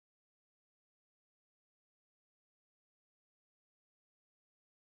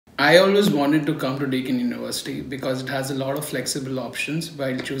I always wanted to come to Deakin University because it has a lot of flexible options.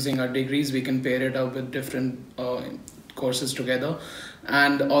 While choosing our degrees, we can pair it up with different courses together,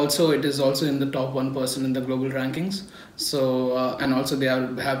 and also it is also in the top 1% in the global rankings. So and also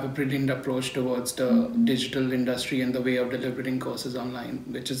have a brilliant approach towards the digital industry and the way of delivering courses online,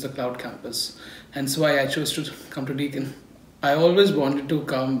 which is the cloud campus. Hence why I chose to come to Deakin. I always wanted to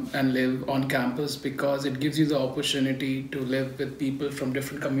come and live on campus because it gives you the opportunity to live with people from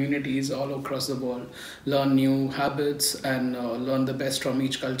different communities all across the world, learn new habits, and learn the best from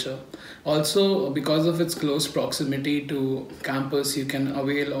each culture. Also, because of its close proximity to campus, you can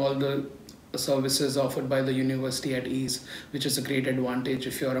avail all the services offered by the university at ease, which is a great advantage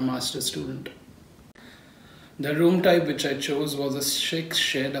if you're a master's student. The room type which I chose was a chic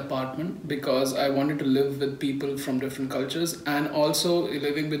shared apartment because I wanted to live with people from different cultures, and also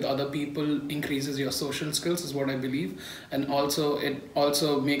living with other people increases your social skills is what I believe, and also it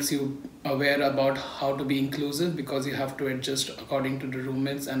also makes you aware about how to be inclusive because you have to adjust according to the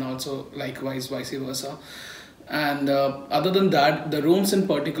roommates, and also likewise vice versa. And other than that, the rooms in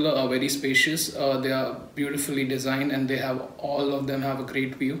particular are very spacious. They are beautifully designed, and they have all of them have a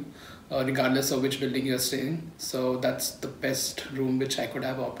great view, regardless of which building you're staying. So that's the best room which I could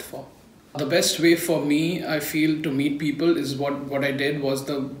have opted for. The best way for me, I feel, to meet people is what I did was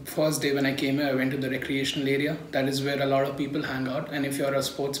the first day when I came here, I went to the recreational area. That is where a lot of people hang out. And if you're a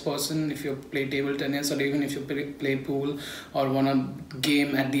sports person, if you play table tennis, or even if you play pool or want to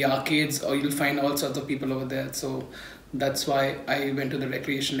game at the arcades, or you'll find all sorts of people over there. So that's why I went to the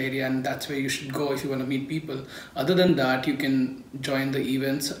recreation area, and that's where you should go if you want to meet people. Other than that, you can join the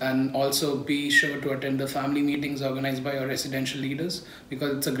events, and also be sure to attend the family meetings organized by your residential leaders,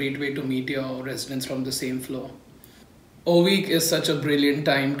 because it's a great way to meet your residents from the same floor. O-Week is such a brilliant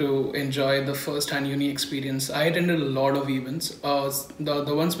time to enjoy the first-hand uni experience. I attended a lot of events.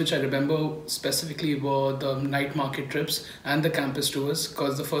 The ones which I remember specifically were the night market trips and the campus tours,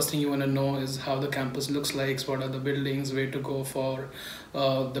 because the first thing you want to know is how the campus looks like, what are the buildings, where to go for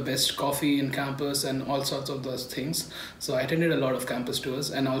the best coffee in campus, and all sorts of those things. So I attended a lot of campus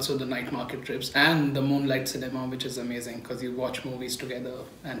tours, and also the night market trips and the moonlight cinema, which is amazing because you watch movies together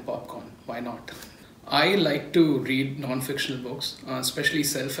and popcorn. Why not? I like to read non-fictional books, especially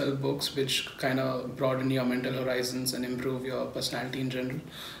self-help books, which kind of broaden your mental horizons and improve your personality in general.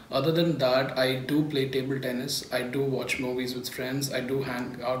 Other than that, I do play table tennis, I do watch movies with friends, I do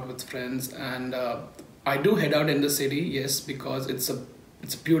hang out with friends, and I do head out in the city, yes, because it's a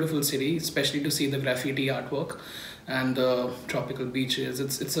beautiful city, especially to see the graffiti artwork and the tropical beaches.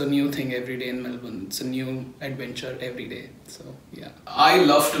 It's a new thing every day in Melbourne. It's a new adventure every day. So yeah, I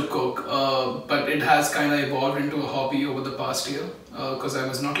love to cook, but it has kind of evolved into a hobby over the past year, because I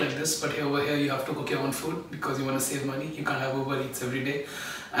was not like this. But over here you have to cook your own food because you want to save money. You can't have Uber Eats every day.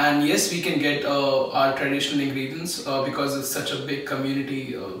 And yes, we can get our traditional ingredients because it's such a big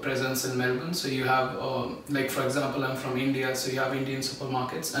community presence in Melbourne. So you have, like for example, I'm from India, so you have Indian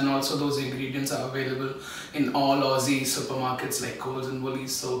supermarkets, and also those ingredients are available in all Aussie supermarkets like Coles and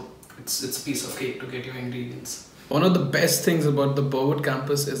Woolies. So it's a piece of cake to get your ingredients. One of the best things about the Burwood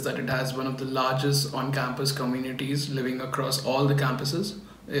campus is that it has one of the largest on-campus communities living across all the campuses,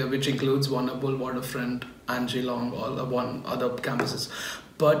 which includes Warrnambool, Waterfront, and Geelong, all one other campuses.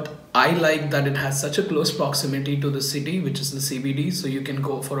 But I like that it has such a close proximity to the city, which is the CBD, so you can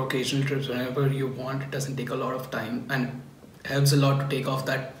go for occasional trips whenever you want. It doesn't take a lot of time, and helps a lot to take off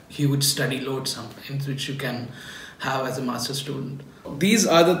that huge study load sometimes, which you can have as a master's student. These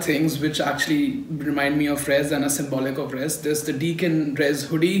are the things which actually remind me of Res and are symbolic of Res. There's the Deakin Res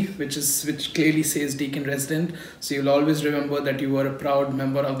hoodie, which clearly says Deakin resident, so you'll always remember that you were a proud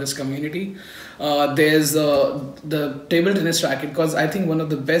member of this community. There's the table tennis racket, because I think one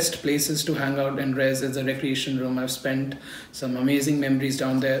of the best places to hang out in Res is a recreation room. I've spent some amazing memories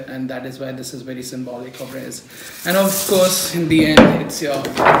down there, and that is why this is very symbolic of Res. And of course, in the end, it's your,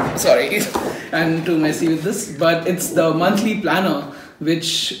 sorry, I'm too messy with this, but it's the monthly planner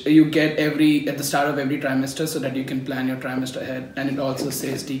which you get at the start of every trimester, so that you can plan your trimester ahead, and it also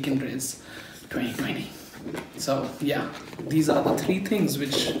says Deakin Res 2020. So yeah, these are the three things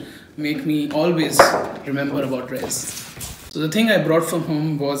which make me always remember about Res. So the thing I brought from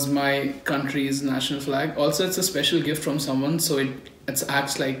home was my country's national flag. Also, it's a special gift from someone, so it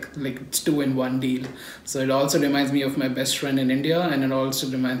acts like it's two-in-one deal. So it also reminds me of my best friend in India, and it also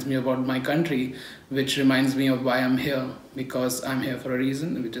reminds me about my country, which reminds me of why I'm here, because I'm here for a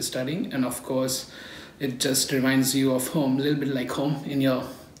reason, which is studying. And of course, it just reminds you of home, a little bit like home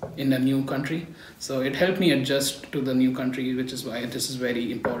in a new country. So it helped me adjust to the new country, which is why this is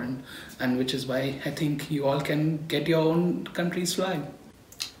very important, and which is why I think you all can get your own country's flag.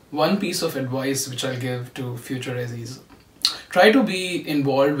 One piece of advice which I'll give to future resis: try to be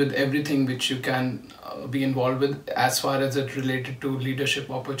involved with everything which you can be involved with, as far as it related to leadership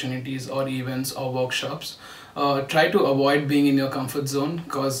opportunities or events or workshops. Try to avoid being in your comfort zone,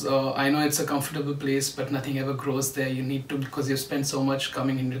 because I know it's a comfortable place, but nothing ever grows there. You need to, because you've spent so much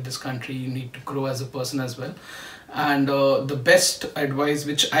coming into this country, you need to grow as a person as well. And the best advice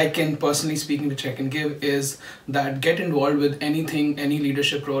which I can personally speaking, which I can give, is that get involved with anything, any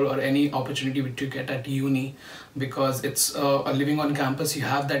leadership role or any opportunity which you get at uni, because it's living on campus, you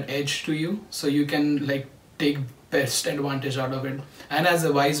have that edge to you, so you can like take best advantage out of it. And as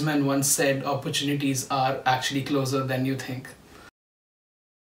a wise man once said, opportunities are actually closer than you think.